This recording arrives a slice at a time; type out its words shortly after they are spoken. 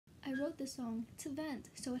wrote this song to vent,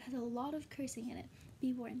 so it has a lot of cursing in it.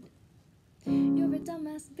 Be warned. You're a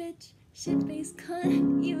dumbass bitch, shit-faced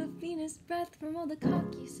cunt. You have penis breath from all the cock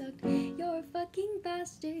you sucked. You're a fucking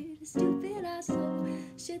bastard, a stupid asshole.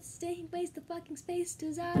 Shit stink, waste the fucking space,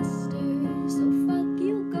 disaster. So fuck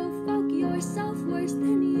you, go fuck yourself, worse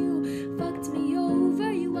than you. Fucked me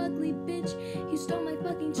over, you ugly bitch. You stole my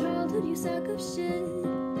fucking childhood, you sack of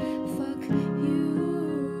shit.